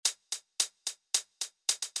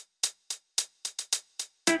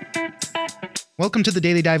Welcome to the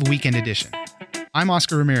Daily Dive Weekend Edition. I'm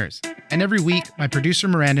Oscar Ramirez, and every week, my producer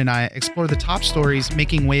Miranda and I explore the top stories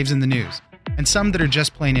making waves in the news, and some that are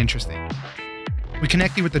just plain interesting. We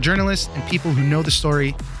connect you with the journalists and people who know the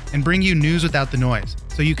story, and bring you news without the noise,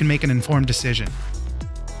 so you can make an informed decision.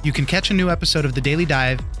 You can catch a new episode of the Daily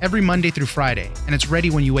Dive every Monday through Friday, and it's ready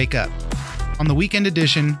when you wake up. On the Weekend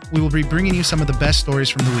Edition, we will be bringing you some of the best stories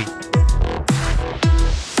from the week.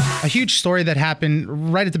 A huge story that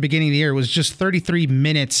happened right at the beginning of the year was just 33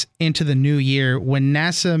 minutes into the new year when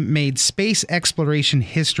NASA made space exploration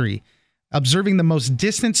history, observing the most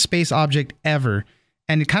distant space object ever,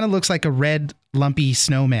 and it kind of looks like a red, lumpy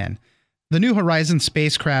snowman. The New Horizons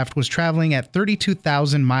spacecraft was traveling at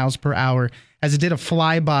 32,000 miles per hour as it did a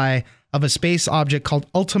flyby of a space object called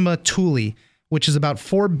Ultima Thule, which is about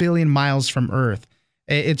 4 billion miles from Earth.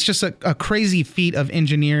 It's just a crazy feat of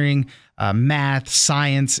engineering, math,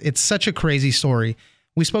 science. It's such a crazy story.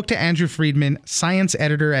 We spoke to Andrew Friedman, science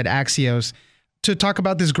editor at Axios, to talk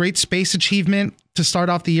about this great space achievement, to start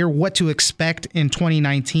off the year, what to expect in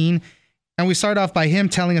 2019. And we start off by him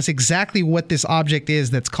telling us exactly what this object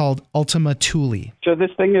is that's called Ultima Thule. So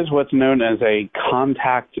this thing is what's known as a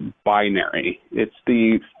contact binary. It's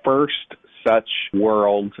the first such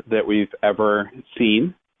world that we've ever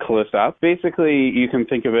seen close up. Basically, you can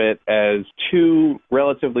think of it as two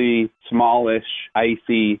relatively smallish,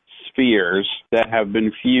 icy spheres that have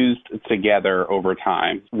been fused together over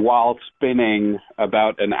time while spinning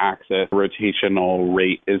about an axis. Rotational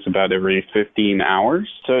rate is about every 15 hours.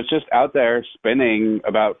 So it's just out there spinning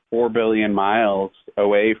about 4 billion miles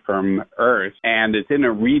away from Earth, and it's in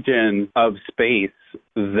a region of space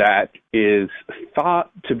that is thought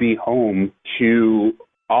to be home to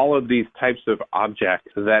all of these types of objects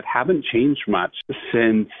that haven't changed much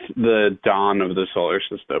since the dawn of the solar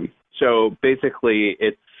system. So basically,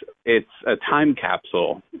 it's a time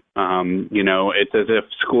capsule. It's as if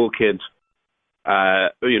school kids,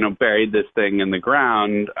 buried this thing in the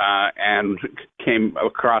ground and came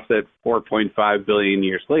across it 4.5 billion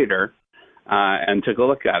years later and took a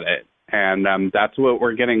look at it. And that's what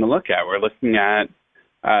we're getting a look at. We're looking at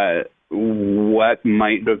what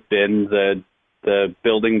might have been the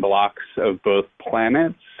building blocks of both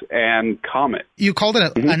planets and comets. You called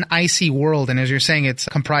it an icy world, and as you're saying, it's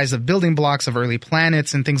comprised of building blocks of early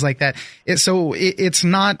planets and things like that. It's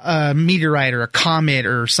not a meteorite or a comet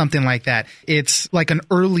or something like that. It's like an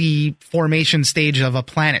early formation stage of a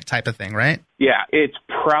planet type of thing, right? Yeah, it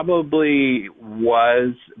probably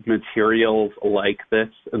was materials like this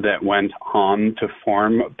that went on to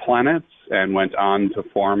form planets and went on to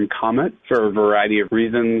form comets for a variety of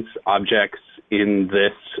reasons. Objects in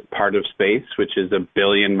this part of space, which is 1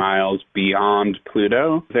 billion miles beyond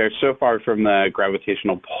Pluto, they're so far from the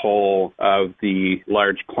gravitational pull of the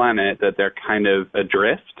large planet that they're kind of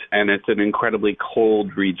adrift, and it's an incredibly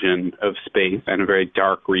cold region of space and a very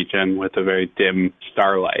dark region with a very dim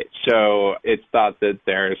starlight. So it's thought that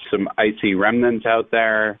there's some icy remnants out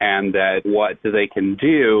there, and that what they can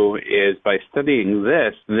do is, by studying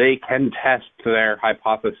this, they can test their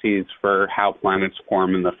hypotheses for how planets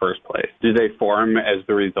form in the first place. Do they form as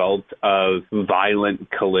the result of violent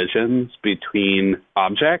collisions between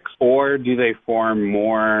objects, or do they form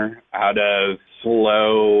more out of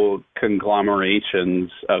slow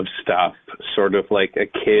conglomerations of stuff, sort of like a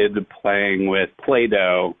kid playing with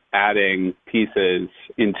Play-Doh, adding pieces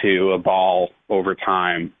into a ball over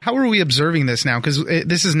time? How are we observing this now? Because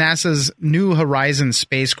this is NASA's New Horizons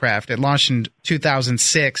spacecraft. It launched in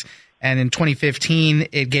 2006. And in 2015,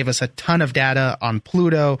 it gave us a ton of data on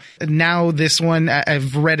Pluto. Now this one,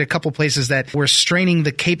 I've read a couple places that we're straining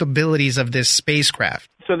the capabilities of this spacecraft.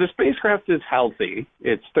 So the spacecraft is healthy.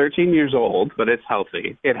 It's 13 years old, but it's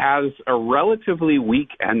healthy. It has a relatively weak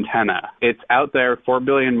antenna. It's out there 4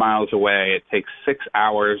 billion miles away. It takes 6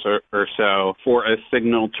 hours or so for a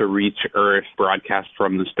signal to reach Earth, broadcast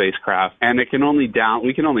from the spacecraft. And we can only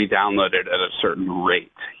download it at a certain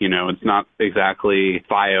rate. It's not exactly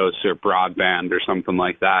Fios or broadband or something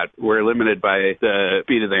like that. We're limited by the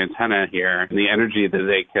speed of the antenna here and the energy that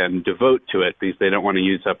they can devote to it because they don't want to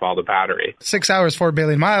use up all the battery. 6 hours, 4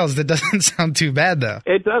 billion miles. That doesn't sound too bad, though.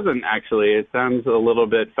 It doesn't, actually. It sounds a little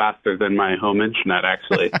bit faster than my home internet,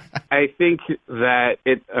 actually. I think that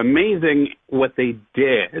it's amazing what they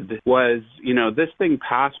did was, this thing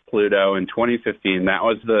passed Pluto in 2015. That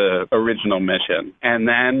was the original mission. And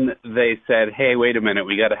then they said, hey, wait a minute,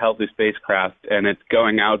 we got a healthy spacecraft, and it's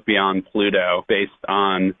going out beyond Pluto based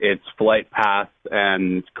on its flight path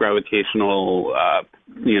and gravitational,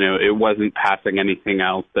 it wasn't passing anything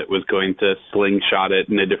else that was going to slingshot it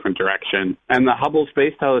in a different direction. And the Hubble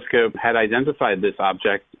Space Telescope had identified this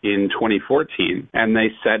object in 2014, and they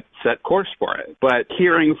set course for it. But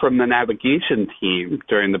hearing from the navigation team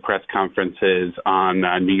during the press conferences on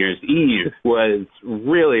New Year's Eve was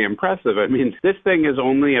really impressive. I mean, this thing is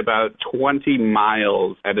only about 20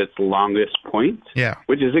 miles at its longest point,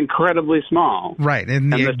 which is incredibly small. Right, in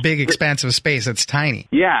the big expanse of space, it's tiny.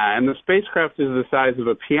 Yeah, and the spacecraft is the size of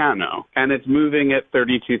a piano, and it's moving at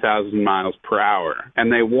 32,000 miles per hour.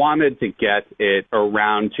 And they wanted to get it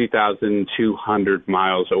around 2,200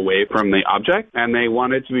 miles away from the object, and they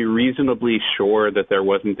wanted to be reasonably sure that there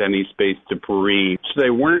wasn't any space debris. So they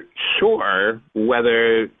weren't sure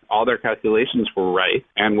whether all their calculations were right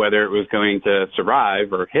and whether it was going to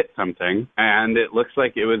survive or hit something. And it looks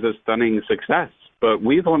like it was a stunning success. But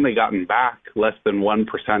we've only gotten back less than 1%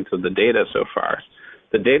 of the data so far.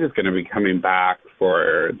 The data is going to be coming back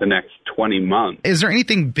for the next 20 months. Is there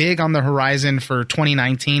anything big on the horizon for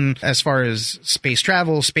 2019 as far as space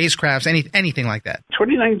travel, spacecrafts, anything like that?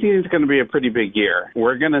 2019 is going to be a pretty big year.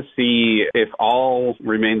 We're going to see, if all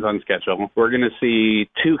remains on schedule, we're going to see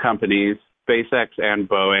two companies, SpaceX and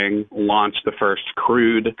Boeing, launch the first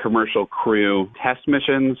crewed commercial crew test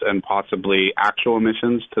missions and possibly actual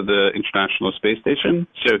missions to the International Space Station.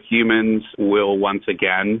 So humans will once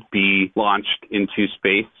again be launched into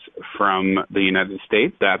space from the United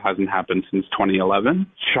States. That hasn't happened since 2011.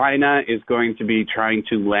 China is going to be trying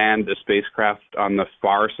to land a spacecraft on the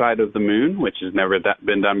far side of the moon, which has never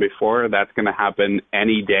been done before. That's going to happen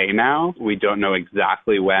any day now. We don't know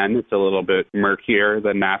exactly when. It's a little bit murkier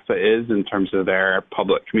than NASA is in terms of their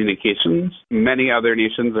public communications. Many other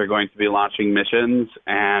nations are going to be launching missions,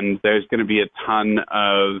 and there's going to be a ton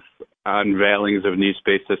of unveilings of new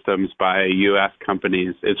space systems by U.S.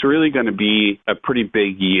 companies. It's really going to be a pretty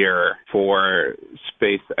big year for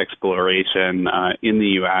space exploration in the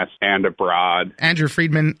U.S. and abroad. Andrew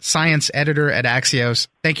Friedman, science editor at Axios,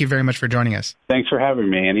 thank you very much for joining us. Thanks for having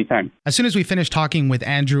me. Anytime. As soon as we finished talking with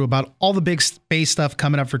Andrew about all the big space stuff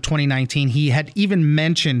coming up for 2019, he had even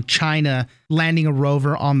mentioned China landing a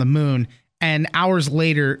rover on the moon, and hours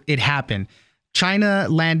later it happened. China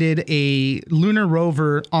landed a lunar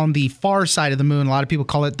rover on the far side of the moon. A lot of people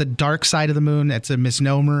call it the dark side of the moon. That's a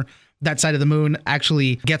misnomer. That side of the moon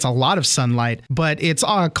actually gets a lot of sunlight, but it's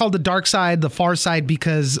called the dark side, the far side,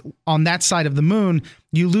 because on that side of the moon,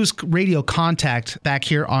 you lose radio contact back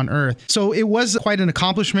here on Earth. So it was quite an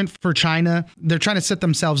accomplishment for China. They're trying to set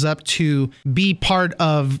themselves up to be part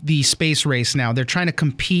of the space race now. They're trying to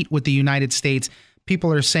compete with the United States.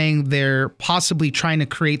 People are saying they're possibly trying to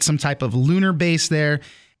create some type of lunar base there.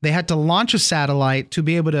 They had to launch a satellite to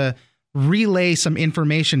be able to relay some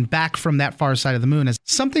information back from that far side of the moon.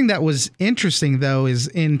 Something that was interesting, though, is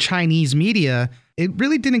in Chinese media, it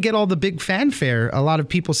really didn't get all the big fanfare. A lot of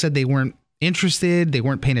people said they weren't interested, they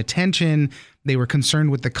weren't paying attention, they were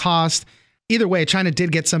concerned with the cost. Either way, China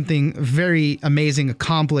did get something very amazing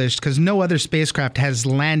accomplished because no other spacecraft has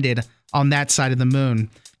landed on that side of the moon.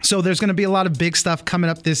 So there's going to be a lot of big stuff coming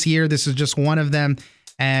up this year. This is just one of them.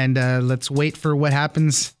 And let's wait for what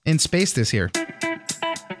happens in space this year.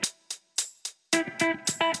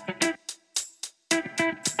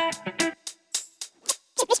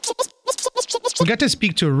 We got to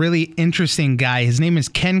speak to a really interesting guy. His name is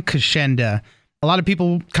Ken Kashenda. A lot of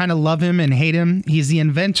people kind of love him and hate him. He's the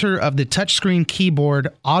inventor of the touchscreen keyboard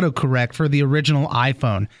Autocorrect for the original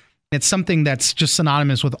iPhone. It's something that's just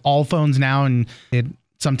synonymous with all phones now, and it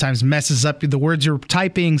sometimes messes up the words you're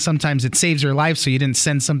typing. Sometimes it saves your life so you didn't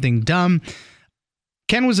send something dumb.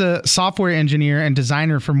 Ken was a software engineer and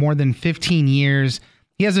designer for more than 15 years.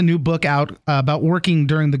 He has a new book out about working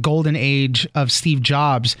during the golden age of Steve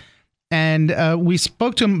Jobs. And we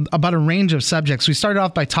spoke to him about a range of subjects. We started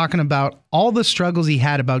off by talking about all the struggles he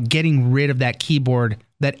had about getting rid of that keyboard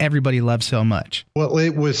that everybody loves so much. Well,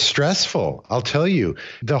 it was stressful. I'll tell you,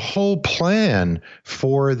 the whole plan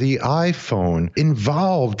for the iPhone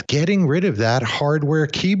involved getting rid of that hardware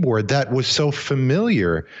keyboard that was so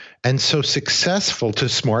familiar and so successful to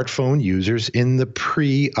smartphone users in the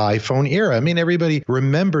pre-iPhone era. I mean, everybody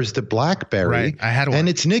remembers the BlackBerry. Right. I had one. And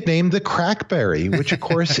it's nicknamed the Crackberry, which of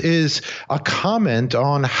course is a comment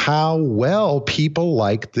on how well people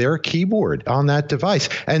liked their keyboard on that device.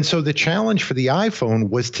 And so the challenge for the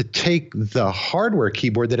iPhone was to take the hardware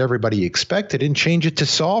keyboard that everybody expected and change it to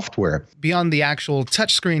software. Beyond the actual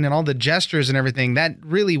touchscreen and all the gestures and everything, that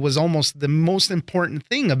really was almost the most important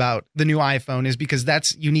thing about the new iPhone, is because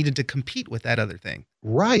you needed to compete with that other thing.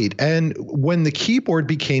 Right. And when the keyboard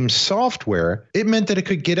became software, it meant that it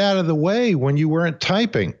could get out of the way when you weren't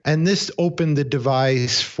typing. And this opened the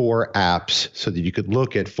device for apps so that you could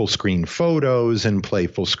look at full screen photos and play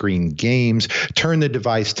full screen games, turn the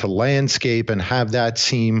device to landscape and have that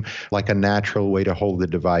seem like a natural way to hold the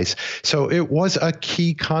device. So it was a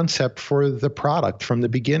key concept for the product from the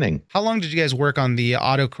beginning. How long did you guys work on the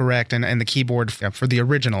autocorrect and the keyboard for the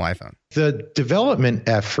original iPhone? The development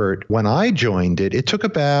effort, when I joined it took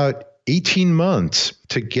about 18 months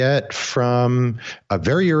to get from a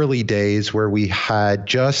very early days where we had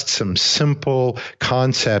just some simple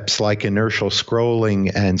concepts like inertial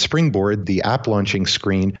scrolling and Springboard, the app launching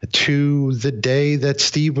screen, to the day that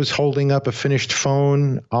Steve was holding up a finished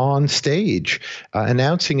phone on stage,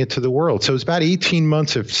 announcing it to the world. So it was about 18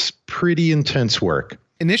 months of pretty intense work.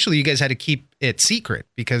 Initially, you guys had to keep it secret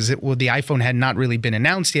because the iPhone had not really been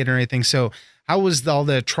announced yet or anything. So how was all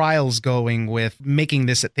the trials going with making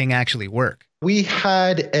this thing actually work? We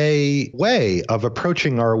had a way of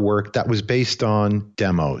approaching our work that was based on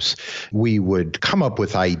demos. We would come up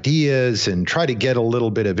with ideas and try to get a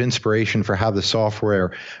little bit of inspiration for how the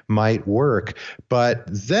software might work. But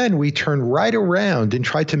then we turned right around and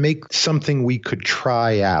tried to make something we could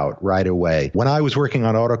try out right away. When I was working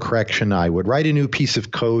on autocorrection, I would write a new piece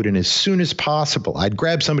of code, and as soon as possible, I'd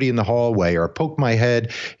grab somebody in the hallway or poke my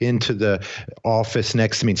head into the office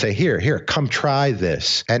next to me and say, here, come try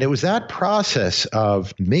this. And it was that process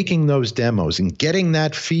of making those demos and getting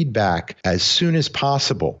that feedback as soon as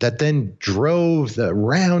possible that then drove the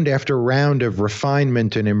round after round of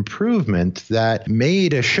refinement and improvement that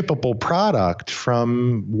made a shippable product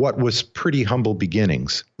from what was pretty humble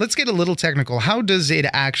beginnings. Let's get a little technical. How does it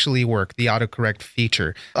actually work, the autocorrect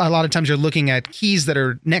feature? A lot of times you're looking at keys that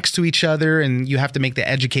are next to each other and you have to make the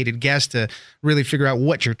educated guess to really figure out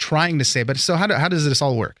what you're trying to say. But so how does this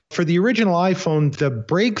all work? For the original iPhone, the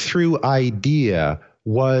breakthrough idea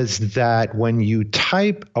was that when you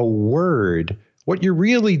type a word, what you're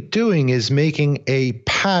really doing is making a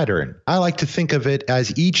pattern. I like to think of it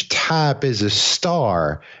as each tap is a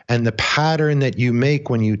star, and the pattern that you make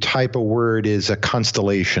when you type a word is a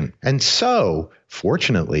constellation. And so,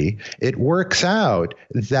 fortunately, it works out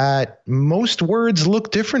that most words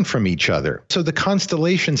look different from each other. So the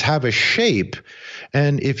constellations have a shape,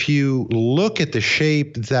 and if you look at the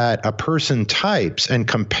shape that a person types and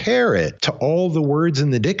compare it to all the words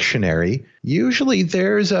in the dictionary, usually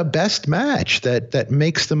there's a best match that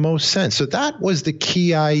makes the most sense. So that was the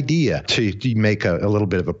key idea. To make a little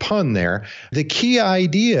bit of a pun there, the key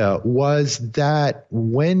idea was that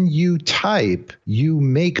when you type, you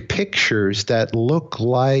make pictures that look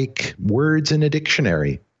like words in a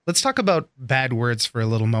dictionary. Let's talk about bad words for a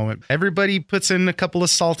little moment. Everybody puts in a couple of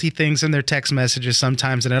salty things in their text messages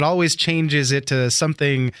sometimes, and it always changes it to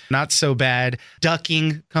something not so bad.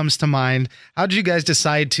 Ducking comes to mind. How did you guys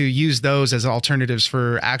decide to use those as alternatives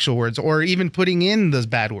for actual words, or even putting in those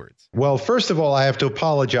bad words? Well, first of all, I have to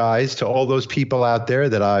apologize to all those people out there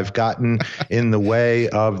that I've gotten in the way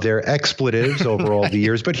of their expletives over all the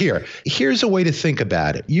years. But here's a way to think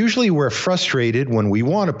about it. Usually we're frustrated when we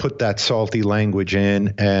want to put that salty language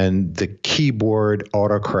in and the keyboard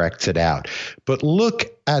autocorrects it out. But look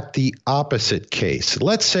at the opposite case.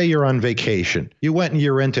 Let's say you're on vacation. You went and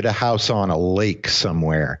you rented a house on a lake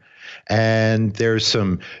somewhere, and there's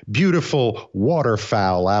some beautiful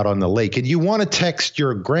waterfowl out on the lake, and you want to text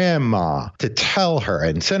your grandma to tell her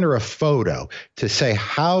and send her a photo to say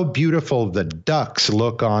how beautiful the ducks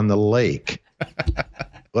look on the lake.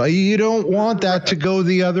 Well, you don't want that to go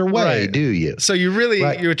the other way, right, do you? So you really,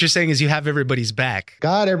 what you're saying is you have everybody's back.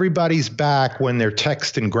 Got everybody's back when they're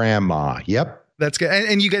texting grandma. Yep. That's good.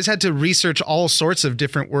 And you guys had to research all sorts of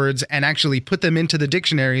different words and actually put them into the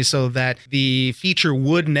dictionary so that the feature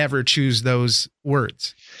would never choose those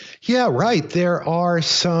words. Yeah, right. There are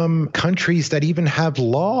some countries that even have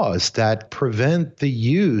laws that prevent the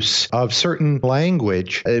use of certain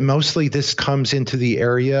language. Mostly this comes into the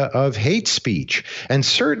area of hate speech. And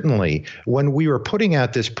certainly when we were putting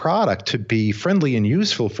out this product to be friendly and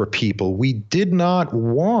useful for people, we did not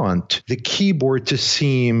want the keyboard to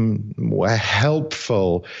seem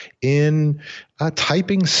helpful in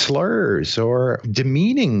typing slurs or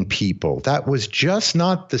demeaning people. That was just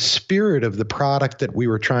not the spirit of the product that we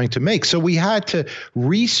were trying to make. So we had to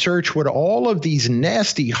research what all of these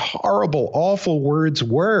nasty, horrible, awful words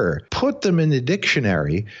were, put them in the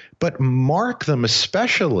dictionary, but mark them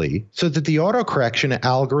especially so that the autocorrection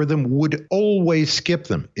algorithm would always skip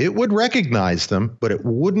them. It would recognize them, but it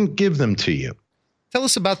wouldn't give them to you. Tell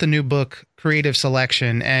us about the new book, Creative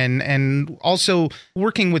Selection, and also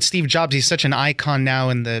working with Steve Jobs. He's such an icon now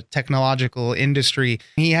in the technological industry.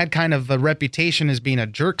 He had kind of a reputation as being a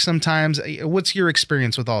jerk sometimes. What's your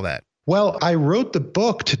experience with all that? Well, I wrote the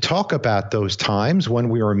book to talk about those times when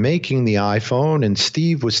we were making the iPhone and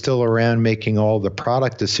Steve was still around making all the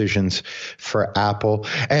product decisions for Apple.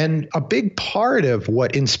 And a big part of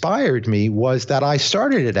what inspired me was that I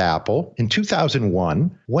started at Apple in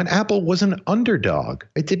 2001 when Apple was an underdog.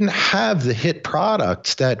 It didn't have the hit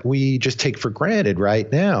products that we just take for granted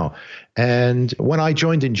right now. And when I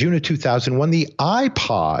joined in June of 2001, the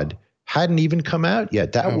iPod hadn't even come out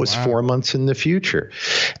yet. That was 4 months in the future.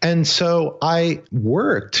 And so I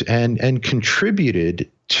worked and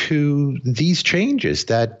contributed to these changes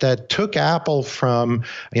that took Apple from,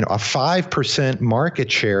 a 5% market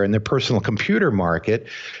share in the personal computer market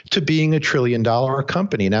to being $1 trillion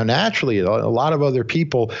company. Now, naturally, a lot of other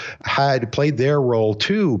people had played their role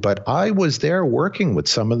too, but I was there working with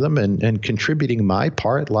some of them and contributing my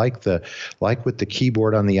part, like with the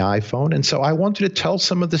keyboard on the iPhone. And so I wanted to tell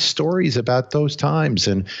some of the stories about those times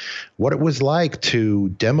and what it was like to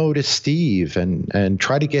demo to Steve and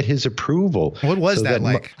try to get his approval. What was that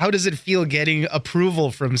like? How does it feel getting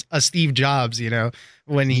approval from a Steve Jobs,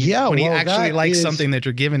 when he actually likes something that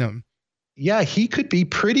you're giving him? Yeah, he could be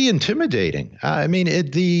pretty intimidating. I mean,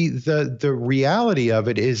 the reality of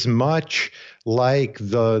it is much like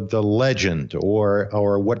the legend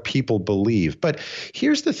or what people believe. But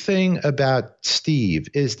here's the thing about Steve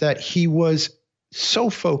is that he was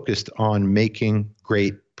so focused on making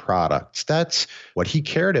great products. That's what he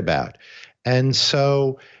cared about. And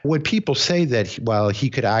so when people say that, well, he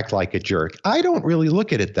could act like a jerk, I don't really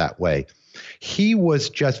look at it that way. He was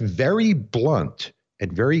just very blunt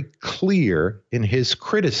and very clear in his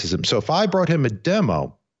criticism. So if I brought him a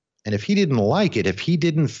demo, and if he didn't like it, if he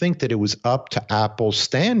didn't think that it was up to Apple's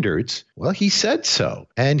standards, well, he said so.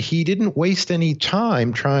 And he didn't waste any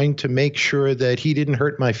time trying to make sure that he didn't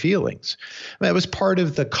hurt my feelings. That was part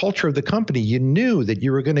of the culture of the company. You knew that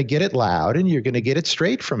you were going to get it loud and you're going to get it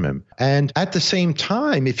straight from him. And at the same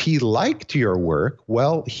time, if he liked your work,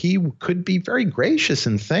 well, he could be very gracious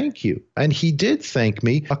and thank you. And he did thank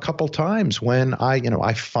me a couple times when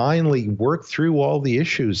I finally worked through all the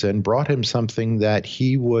issues and brought him something that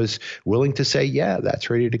he was willing to say, yeah, that's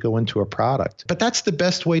ready to go into a product. But that's the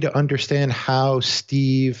best way to understand how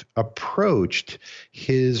Steve approached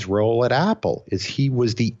his role at Apple, is he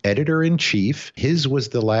was the editor-in-chief. His was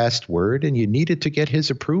the last word, and you needed to get his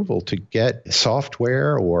approval to get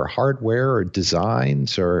software or hardware or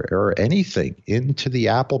designs or anything into the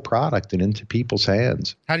Apple product and into people's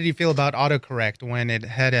hands. How did you feel about Autocorrect when it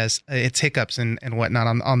had its hiccups and whatnot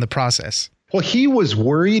on the process? Well, he was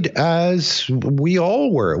worried, as we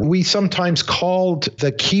all were. We sometimes called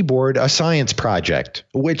the keyboard a science project,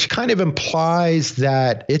 which kind of implies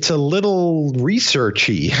that it's a little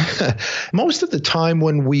researchy. Most of the time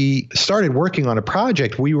when we started working on a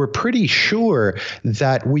project, we were pretty sure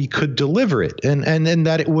that we could deliver it and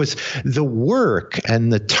that it was the work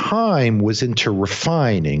and the time was into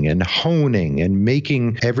refining and honing and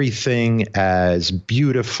making everything as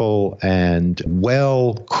beautiful and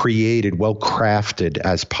well created, well crafted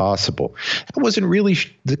as possible. That wasn't really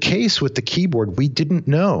the case with the keyboard. We didn't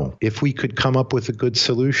know if we could come up with a good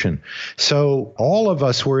solution. So all of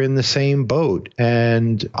us were in the same boat,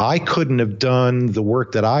 and I couldn't have done the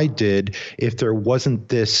work that I did if there wasn't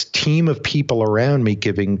this team of people around me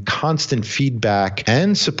giving constant feedback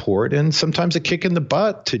and support, and sometimes a kick in the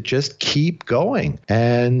butt to just keep going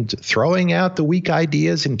and throwing out the weak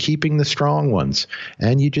ideas and keeping the strong ones.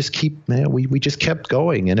 And you just we just kept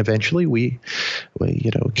going, and eventually we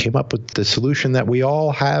came up with the solution that we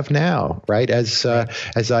all have now, right? As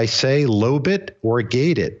I say, lobe it or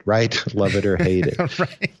gate it, right? Love it or hate it.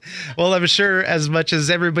 Right. Well, I'm sure as much as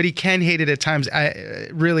everybody can hate it at times,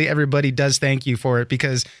 really everybody does thank you for it,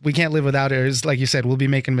 because we can't live without it. It's like you said, we'll be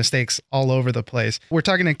making mistakes all over the place. We're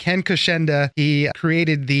talking to Ken Koshenda. He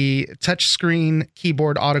created the touchscreen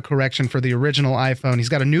keyboard autocorrection for the original iPhone. He's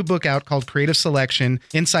got a new book out called Creative Selection: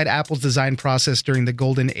 Inside Apple's Design Process During the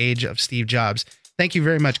Golden Age of Steve Jobs. Thank you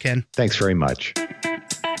very much, Ken. Thanks very much.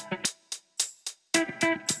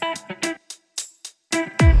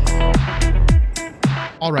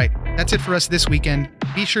 All right, that's it for us this weekend.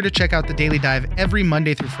 Be sure to check out The Daily Dive every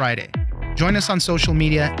Monday through Friday. Join us on social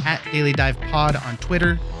media at Daily Dive Pod on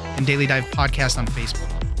Twitter and Daily Dive Podcast on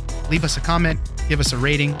Facebook. Leave us a comment, give us a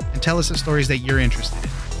rating, and tell us the stories that you're interested in.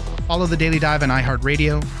 Follow The Daily Dive on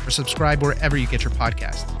iHeartRadio or subscribe wherever you get your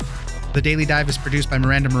podcast. The Daily Dive is produced by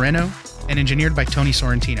Miranda Moreno and engineered by Tony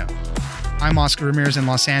Sorrentino. I'm Oscar Ramirez in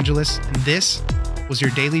Los Angeles, and this was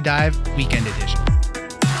your Daily Dive Weekend Edition.